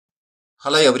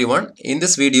Hello everyone. In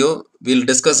this video, we'll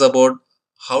discuss about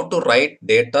how to write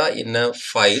data in a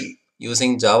file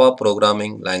using Java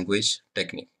programming language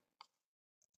technique.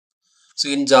 So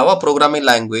in Java programming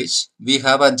language, we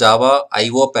have a Java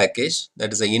IO package,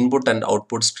 that is a input and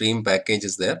output stream package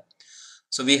is there.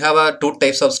 So we have two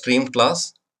types of stream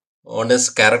class. One is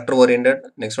character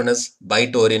oriented, next one is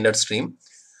byte oriented stream.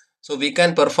 So we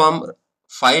can perform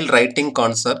file writing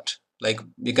concept, like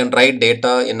we can write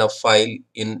data in a file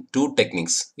in two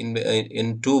techniques,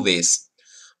 in two ways.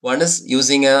 One is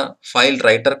using a file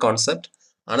writer concept.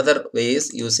 Another way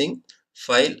is using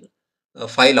file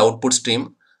file output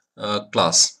stream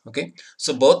class. Okay,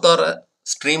 so both are a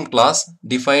stream class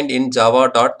defined in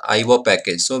java.io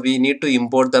package. So we need to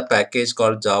import the package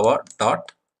called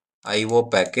java.io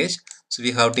package. So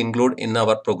we have to include in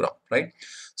our program, right?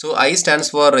 So I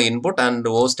stands for input and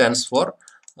O stands for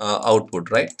output,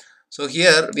 right? So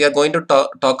here we are going to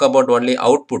talk about only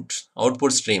output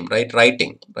stream, right?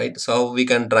 Writing, right? So how we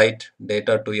can write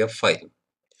data to a file.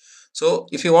 So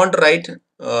if you want to write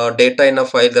data in a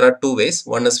file, there are two ways.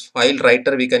 One is file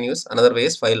writer we can use, another way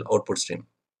is file output stream.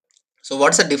 So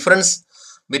what's the difference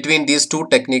between these two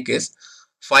techniques is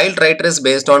file writer is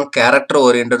based on character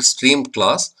oriented stream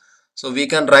class. So we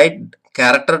can write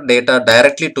character data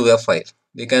directly to a file.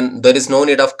 There is no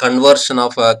need of conversion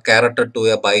of a character to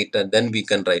a byte and then we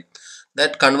can write.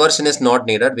 That conversion is not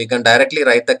needed. We can directly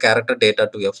write the character data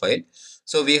to a file.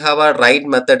 So we have a write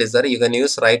method is there. You can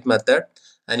use write method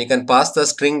and you can pass the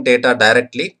string data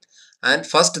directly, and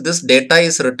first this data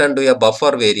is written to a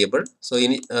buffer variable. So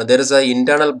there is a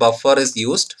internal buffer is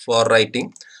used for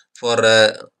writing for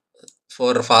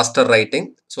faster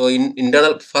writing. So in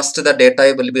internal, first the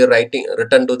data will be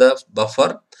written to the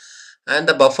buffer, and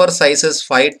the buffer size is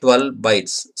 512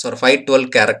 bytes, so 512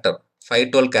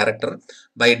 character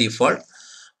by default.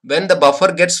 When the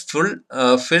buffer gets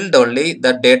filled only,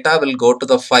 the data will go to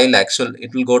the file.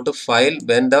 It will go to file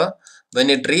when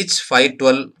it reach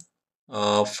 512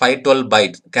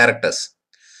 byte characters.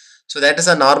 So that is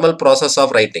a normal process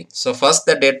of writing. So first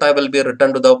the data will be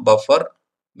written to the buffer.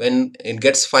 When it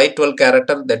gets 512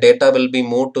 character, the data will be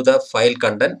moved to the file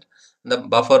content. The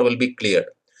buffer will be cleared,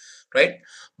 right?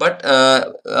 But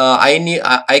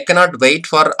I cannot wait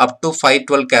for up to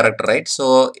 512 character, right?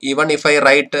 So even if I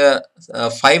write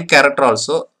 5 character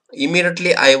also,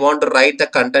 immediately I want to write the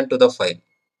content to the file.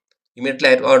 Immediately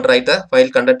I want to write the file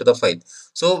content to the file.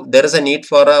 So there is a need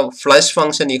for a flush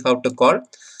function you have to call.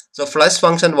 So flush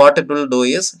function, what it will do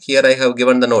is, here I have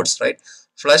given the notes, right?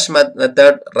 Flush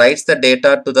method writes the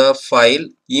data to the file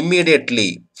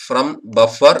immediately from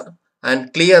buffer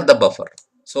and clear the buffer.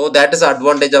 So that is the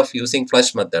advantage of using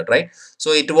flush method, right?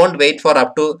 So it won't wait for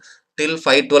up to till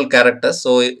 512 characters.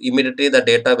 So immediately the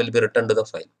data will be written to the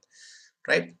file,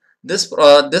 right? This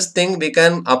thing we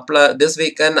can apply. This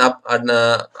we can up and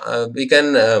we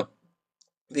can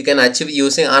achieve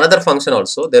using another function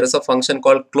also. There is a function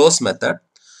called close method.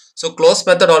 So close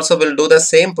method also will do the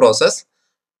same process,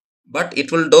 but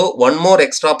it will do one more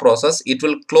extra process. It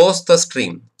will close the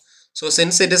stream. So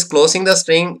since it is closing the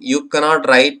string, you cannot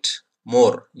write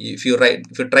more. If you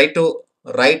try to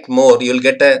write more, you will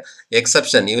get a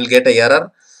exception, you will get a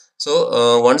error.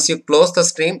 So once you close the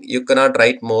stream, you cannot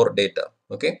write more data.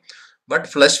 Okay, but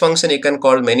flush function you can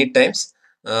call many times.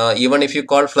 Even if you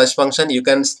call flush function, you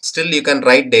can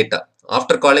write data.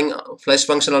 After calling flush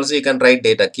function also, you can write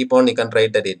data. Keep on, you can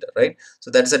write the data, right?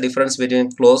 So that's the difference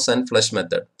between close and flush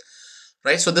method,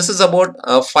 right? So this is about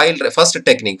first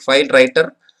technique, file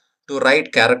writer, to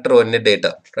write character oriented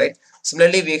data, right?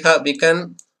 Similarly, we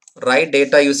can write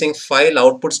data using file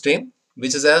output stream,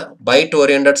 which is a byte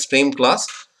oriented stream class.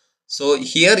 So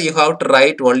here you have to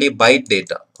write only byte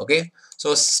data. Okay,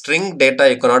 so string data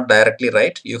you cannot directly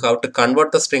write, you have to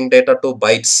convert the string data to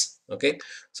bytes. Okay,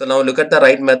 so now look at the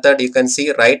write method. You can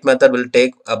see write method will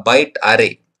take a byte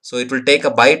array, so it will take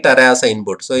a byte array as an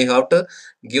input. So you have to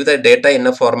give the data in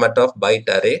a format of byte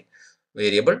array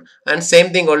variable, and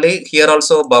same thing only here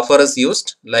also buffer is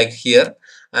used like here,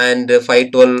 and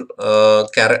 512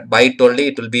 byte only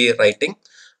it will be writing,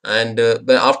 and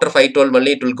after 512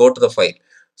 only it will go to the file.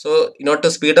 So in order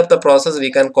to speed up the process,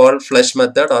 we can call flush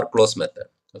method or close method.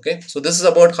 Okay, so this is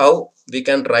about how we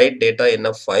can write data in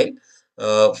a file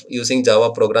using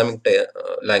Java programming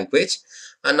language.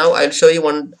 And now I'll show you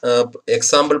one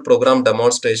example program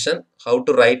demonstration how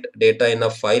to write data in a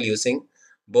file using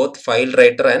both file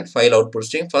writer and file output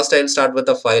stream. First I'll start with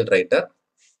the file writer.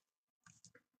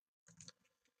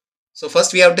 So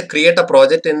first we have to create a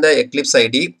project in the Eclipse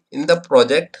IDE. In the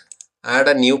project, add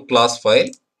a new class file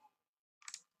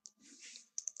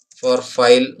for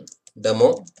file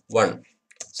demo 1.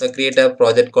 So create a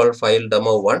project called file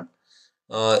demo 1,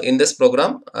 in this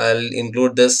program, I'll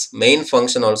include this main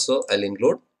function also. I'll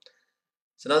include.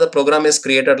 So now the program is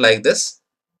created like this.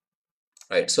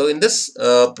 Right. So in this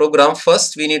program,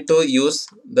 first we need to use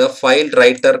the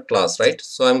FileWriter class. Right.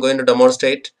 So I'm going to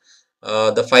demonstrate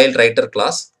the FileWriter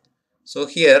class. So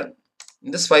here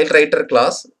in this FileWriter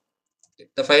class,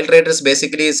 the FileWriter is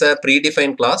basically is a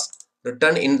predefined class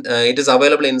written in. It is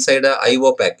available inside a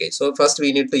IO package. So first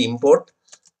we need to import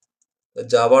the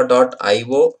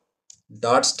java.io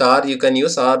dot star you can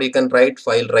use, or you can write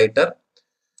FileWriter.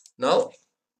 Now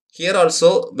here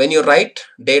also, when you write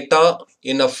data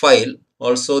in a file,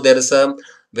 also there is a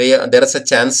way, there is a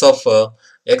chance of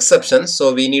exception.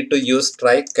 So we need to use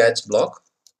try catch block.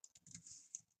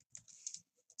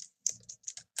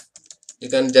 You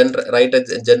can write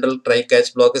a general try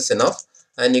catch block is enough,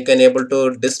 and you can able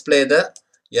to display the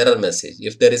error message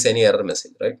if there is any error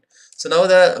message, right? So now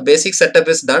the basic setup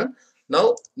is done.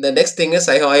 Now the next thing is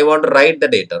I want to write the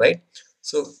data, right?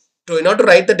 So in order to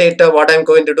write the data, what I'm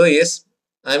going to do is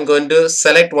I'm going to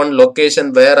select one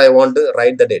location where I want to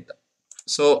write the data.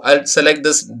 So I'll select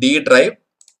this D drive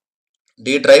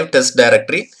test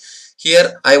directory.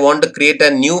 Here I want to create a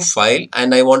new file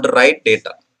and I want to write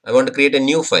data. I want to create a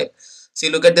new file. See,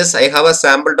 look at this. I have a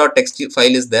sample.txt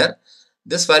file is there.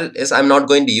 This file is I'm not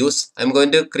going to use. I'm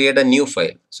going to create a new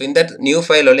file. So in that new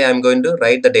file only I'm going to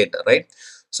write the data, right?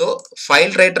 So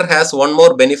FileWriter has one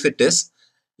more benefit is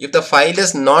if the file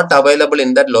is not available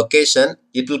in that location,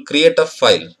 it will create a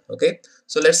file. Okay.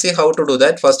 So let's see how to do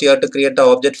that. First you have to create an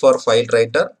object for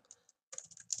FileWriter.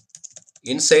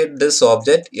 Inside this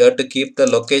object, you have to keep the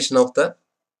location of the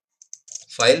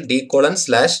file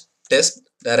d:/test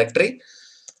directory.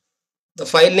 The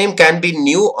file name can be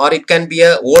new or it can be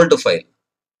a old file,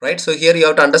 right? So here you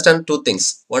have to understand two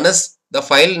things. One is the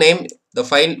file name, the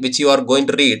file which you are going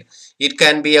to read, it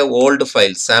can be a old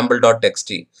file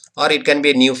sample.txt, or it can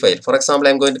be a new file. For example,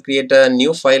 I'm going to create a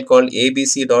new file called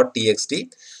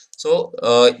abc.txt. So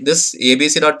this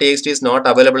abc.txt is not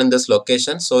available in this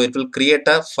location, so it will create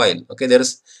a file. Okay,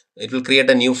 it will create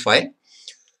a new file.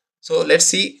 So let's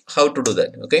see how to do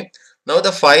that. Okay, now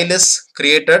the file is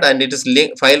created and it is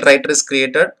FileWriter is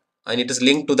created and it is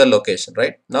linked to the location,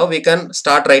 right? Now we can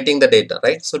start writing the data,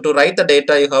 right? So to write the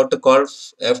data, you have to call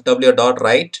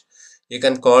fw.write. You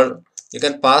can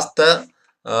pass the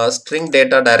string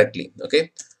data directly.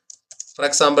 Okay, for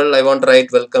example, I want to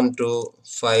write welcome to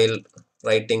file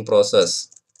writing process.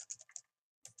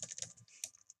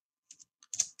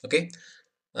 Okay,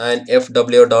 and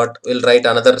fw dot will write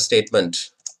another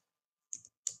statement.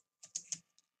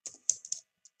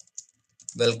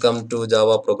 Welcome to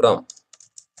Java program.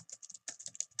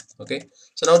 Okay,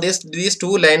 so now these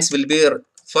two lines will be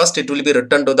first it will be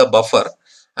written to the buffer,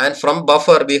 and from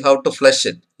buffer we have to flush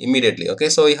it immediately. Okay,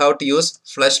 so we have to use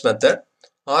flush method,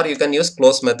 or you can use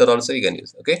close method also you can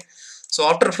use. Okay, so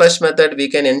after flush method we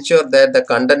can ensure that the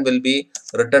content will be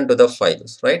written to the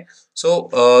files, right?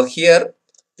 So here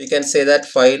we can say that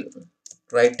file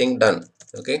writing done.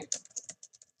 Okay,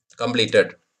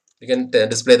 completed. You can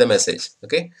display the message.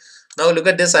 Okay, now look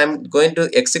at this. I'm going to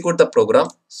execute the program.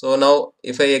 So now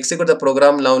if I execute the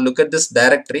program, now look at this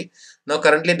directory. Now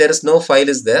currently there is no file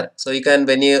is there. So you can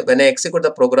when I execute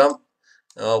the program,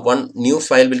 one new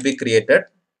file will be created.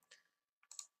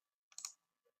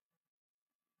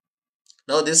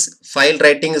 Now this file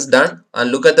writing is done,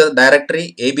 and look at the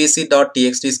directory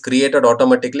abc.txt is created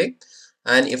automatically,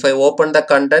 and if I open the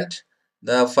content,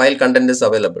 the file content is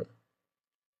available.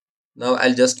 Now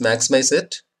I'll just maximize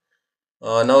it.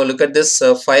 Now look at this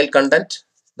file content.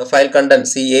 The file content,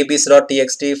 see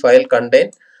abc.txt file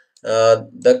contain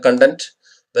the content.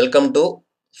 Welcome to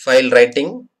file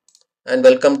writing and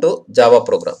welcome to Java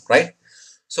program, right?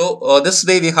 So this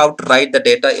way we have to write the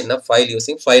data in a file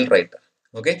using FileWriter.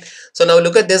 Okay, so now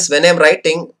look at this. When I'm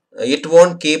writing, it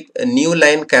won't keep a new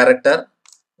line character.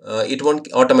 It won't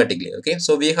automatically. Okay,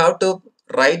 so we have to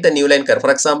write the new line character.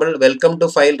 For example, welcome to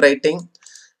file writing.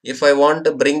 If I want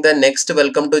to bring the next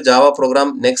welcome to Java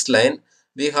program next line,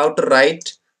 we have to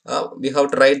write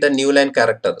the new line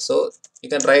character. So you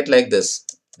can write like this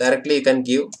directly. You can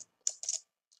give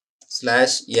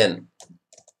 /n.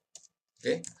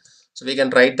 Okay, so we can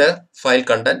write the file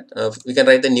content. We can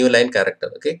write the new line character.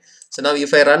 Okay, so now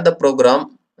if I run the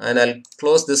program and I'll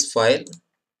close this file.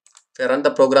 If I run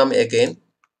the program again,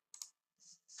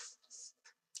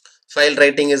 file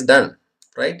writing is done,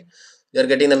 right? You are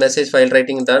getting the message file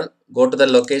writing done. Go to the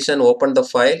location, open the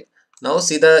file. Now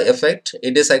see the effect.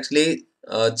 It is actually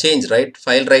changed, right?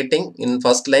 File writing in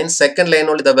first line, second line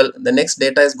only the next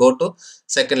data is go to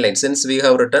second line since we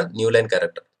have written new line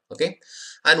character. Okay,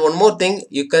 and one more thing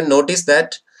you can notice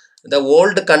that the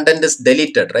old content is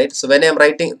deleted, right? So when I'm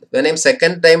writing, when I'm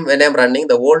second time when I'm running,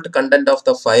 the old content of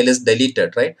the file is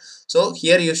deleted, right? So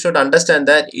here you should understand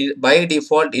that by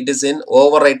default it is in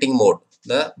overwriting mode.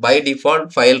 The by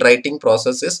default file writing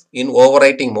process is in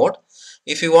overwriting mode.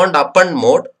 If you want append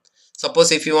mode,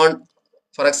 suppose if you want,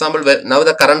 for example, now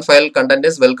the current file content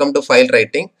is welcome to file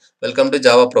writing, welcome to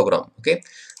Java program. Okay,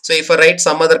 so if I write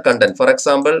some other content, for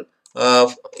example,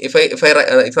 if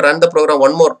I run the program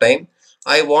one more time,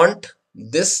 I want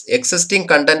this existing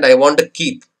content I want to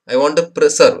keep, I want to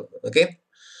preserve. Okay,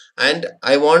 and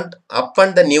I want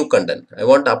append the new content. I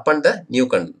want append the new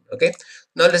content. Okay,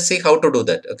 now let's see how to do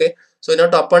that. Okay, so in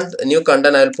order to append new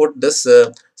content, I'll put this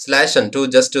slash n to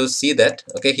just to see that.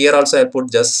 Okay, here also I'll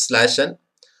put just slash n.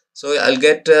 So I'll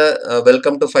get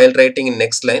welcome to file writing in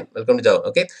next line, welcome to Java.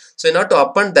 Okay, so in order to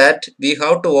append that, we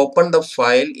have to open the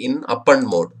file in append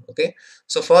mode. Okay,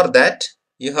 so for that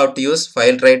you have to use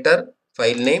file writer,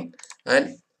 file name,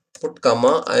 and put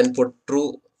comma and put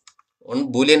true,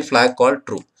 one boolean flag called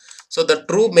true. So the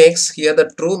true makes here, the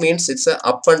true means it's a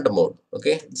append mode.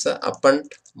 Okay, it's a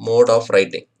append mode of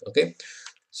writing. Okay,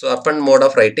 so append mode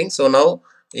of writing. So now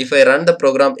if I run the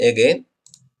program again,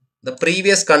 the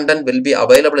previous content will be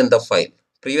available in the file.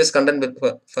 Previous content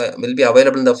will be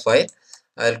available in the file.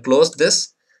 I'll close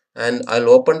this and I'll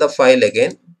open the file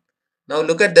again. Now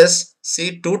look at this.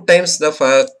 See, two times the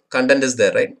content is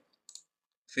there, right?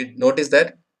 If you notice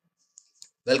that,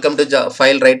 welcome to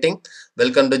file writing,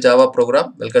 welcome to Java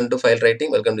program, welcome to file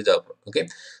writing, welcome to Java. Okay,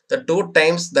 the two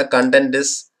times the content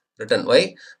is written.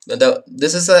 Why?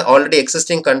 This is a already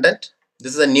existing content,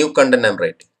 this is a new content I'm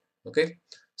writing. Okay,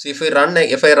 so if I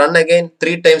run again,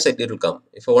 three times it will come.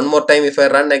 If one more time if I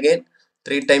run again,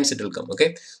 three times it will come.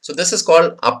 Okay, so this is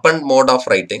called append mode of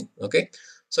writing. Okay,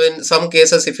 so in some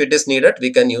cases if it is needed,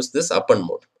 we can use this append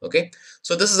mode. Okay,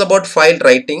 so this is about file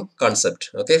writing concept.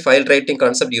 Okay, file writing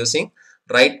concept. Using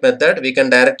write method, we can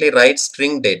directly write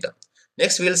string data.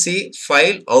 Next we'll see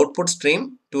file output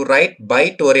stream to write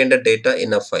byte oriented data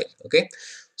in a file. Okay,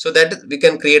 so that we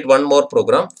can create one more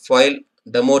program, file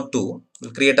demo 2.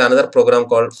 We'll create another program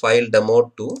called file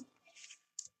demo 2.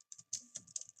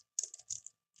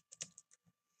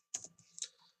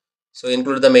 So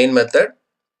include the main method.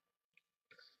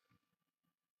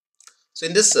 So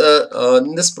in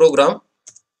this program,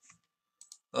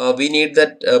 we need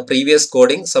that previous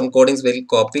coding. Some codings will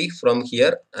copy from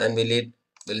here and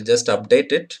we'll just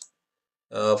update it.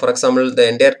 For example, the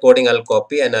entire coding I'll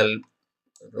copy and I'll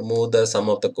remove the sum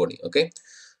of the coding. Okay,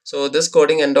 so this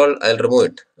coding and all I'll remove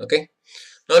it. Okay,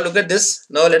 now look at this.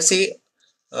 Now let's see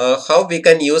how we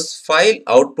can use file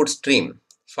output stream.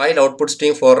 File output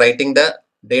stream for writing the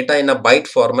data in a byte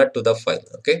format to the file.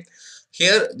 Okay,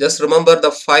 here just remember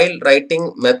the file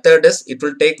writing method is, it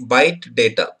will take byte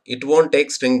data, it won't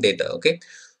take string data. Okay,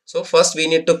 so first we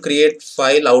need to create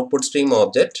file output stream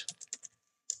object.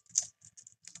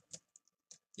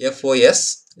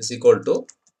 FOS is equal to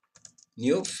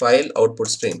new file output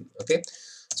stream. Okay,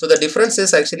 so the difference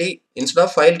is actually, instead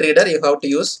of file reader you have to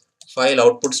use file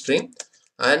output stream.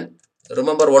 And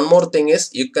remember one more thing is,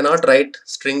 you cannot write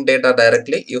string data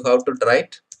directly, you have to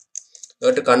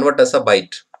convert as a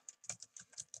byte,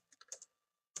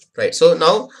 right? So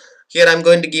now here I'm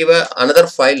going to give another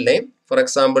file name. For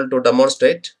example, to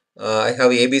demonstrate, I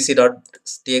have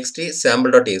abc.txt,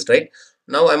 sample.txt, right?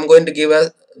 Now I'm going to give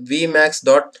a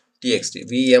vmax.txt,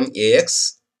 vmax.txt.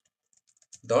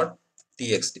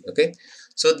 Okay,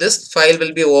 so this file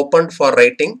will be opened for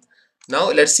writing.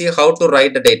 Now let's see how to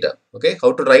write the data. Okay,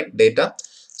 how to write data.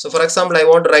 So for example, I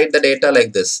want to write the data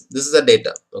like this. This is the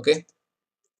data. Okay,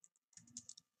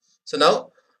 so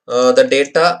now the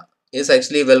data is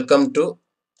actually welcome to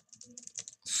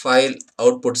file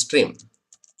output stream.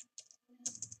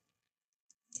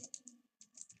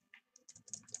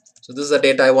 So this is the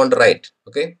data I want to write.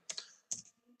 Okay,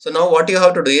 so now what you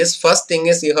have to do is, first thing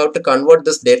is you have to convert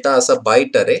this data as a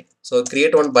byte array. So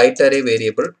create one byte array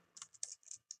variable.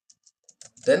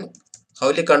 Then how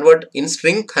will you convert? In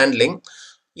string handling,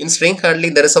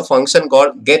 there is a function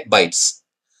called get bytes.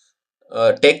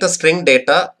 Take the string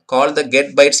data, call the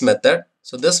get bytes method.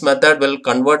 So this method will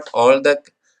convert all the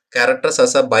characters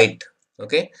as a byte.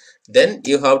 Okay, then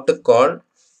you have to call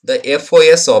the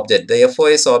FOS object. The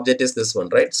FOS object is this one,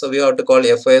 right? So we have to call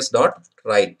FOS dot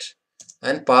write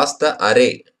and pass the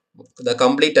array, the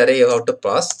complete array you have to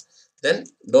pass. Then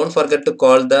don't forget to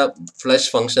call the flush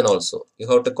function also. You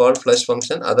have to call flush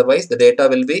function, otherwise the data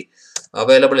will be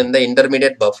available in the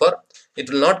intermediate buffer, it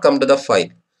will not come to the file.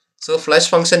 So flush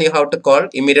function you have to call,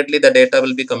 immediately the data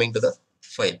will be coming to the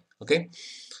file. Okay,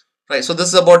 right? So this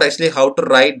is about actually how to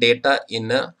write data in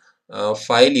a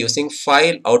file using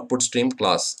file output stream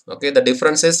class. Okay, the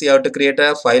difference is you have to create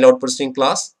a file output stream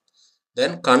class,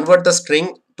 then convert the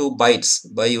string to bytes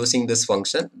by using this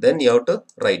function, then you have to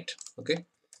write. Okay,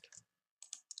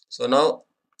 so now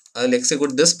I'll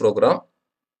execute this program.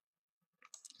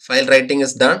 File writing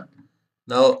is done.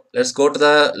 Now let's go to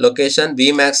the location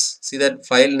vmax. See that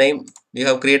file name, we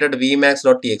have created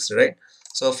vmax.txt, right?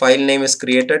 So file name is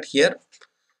created here.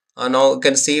 Now you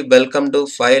can see welcome to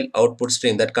file output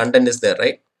stream, that content is there,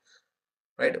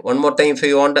 right? One more time, if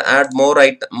you want to add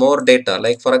more data,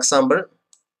 like for example,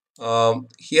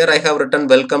 here I have written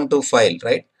welcome to file,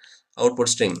 right, output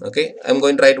stream. Okay, I'm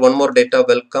going to write one more data,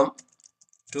 welcome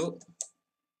to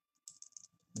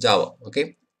Java.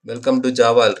 Okay, welcome to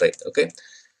Java, I'll write. Okay,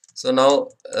 so now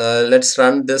let's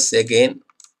run this again.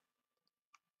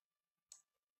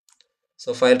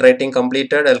 So file writing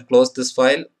completed. I'll close this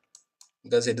file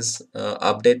because it is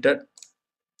updated.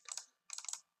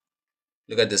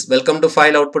 Look at this, welcome to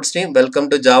file output stream, welcome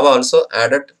to Java also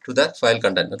added to the file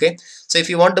content. Okay, so if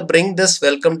you want to bring this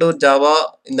welcome to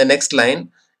Java in the next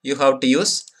line, you have to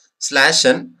use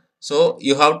 /n. So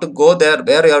you have to go there,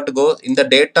 where you have to go in the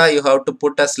data, you have to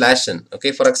put a /n.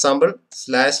 Okay, for example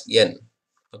 /n.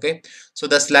 Okay, so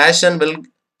the /n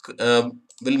uh,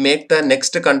 will make the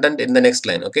next content in the next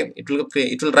line. Okay, it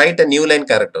will write a new line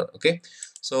character. Okay,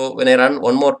 so when I run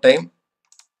one more time,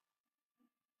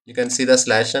 you can see the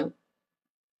 /n.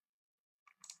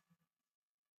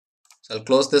 So I'll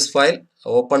close this file,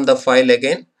 open the file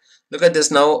again. Look at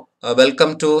this now,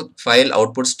 welcome to file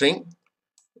output string,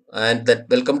 and that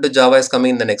welcome to Java is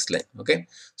coming in the next line. Okay,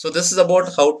 so this is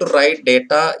about how to write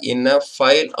data in a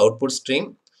file output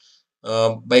stream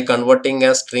by converting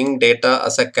a string data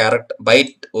as a character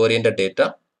byte oriented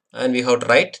data, and we have to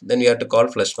write, then we have to call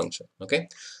flush function. Okay,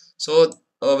 so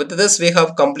with this we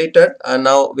have completed, and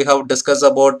now we have discussed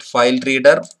about file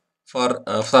reader for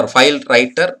file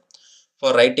writer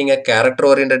for writing a character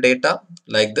oriented data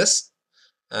like this,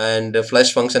 and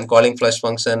flush function, calling flush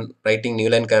function, writing new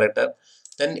line character.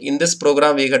 Then in this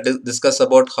program we had discussed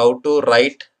about how to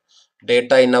write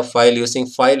data in a file using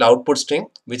file output string,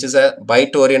 which is a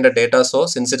byte oriented data. So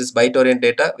since it is byte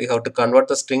oriented data, we have to convert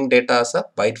the string data as a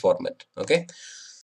byte format. Okay,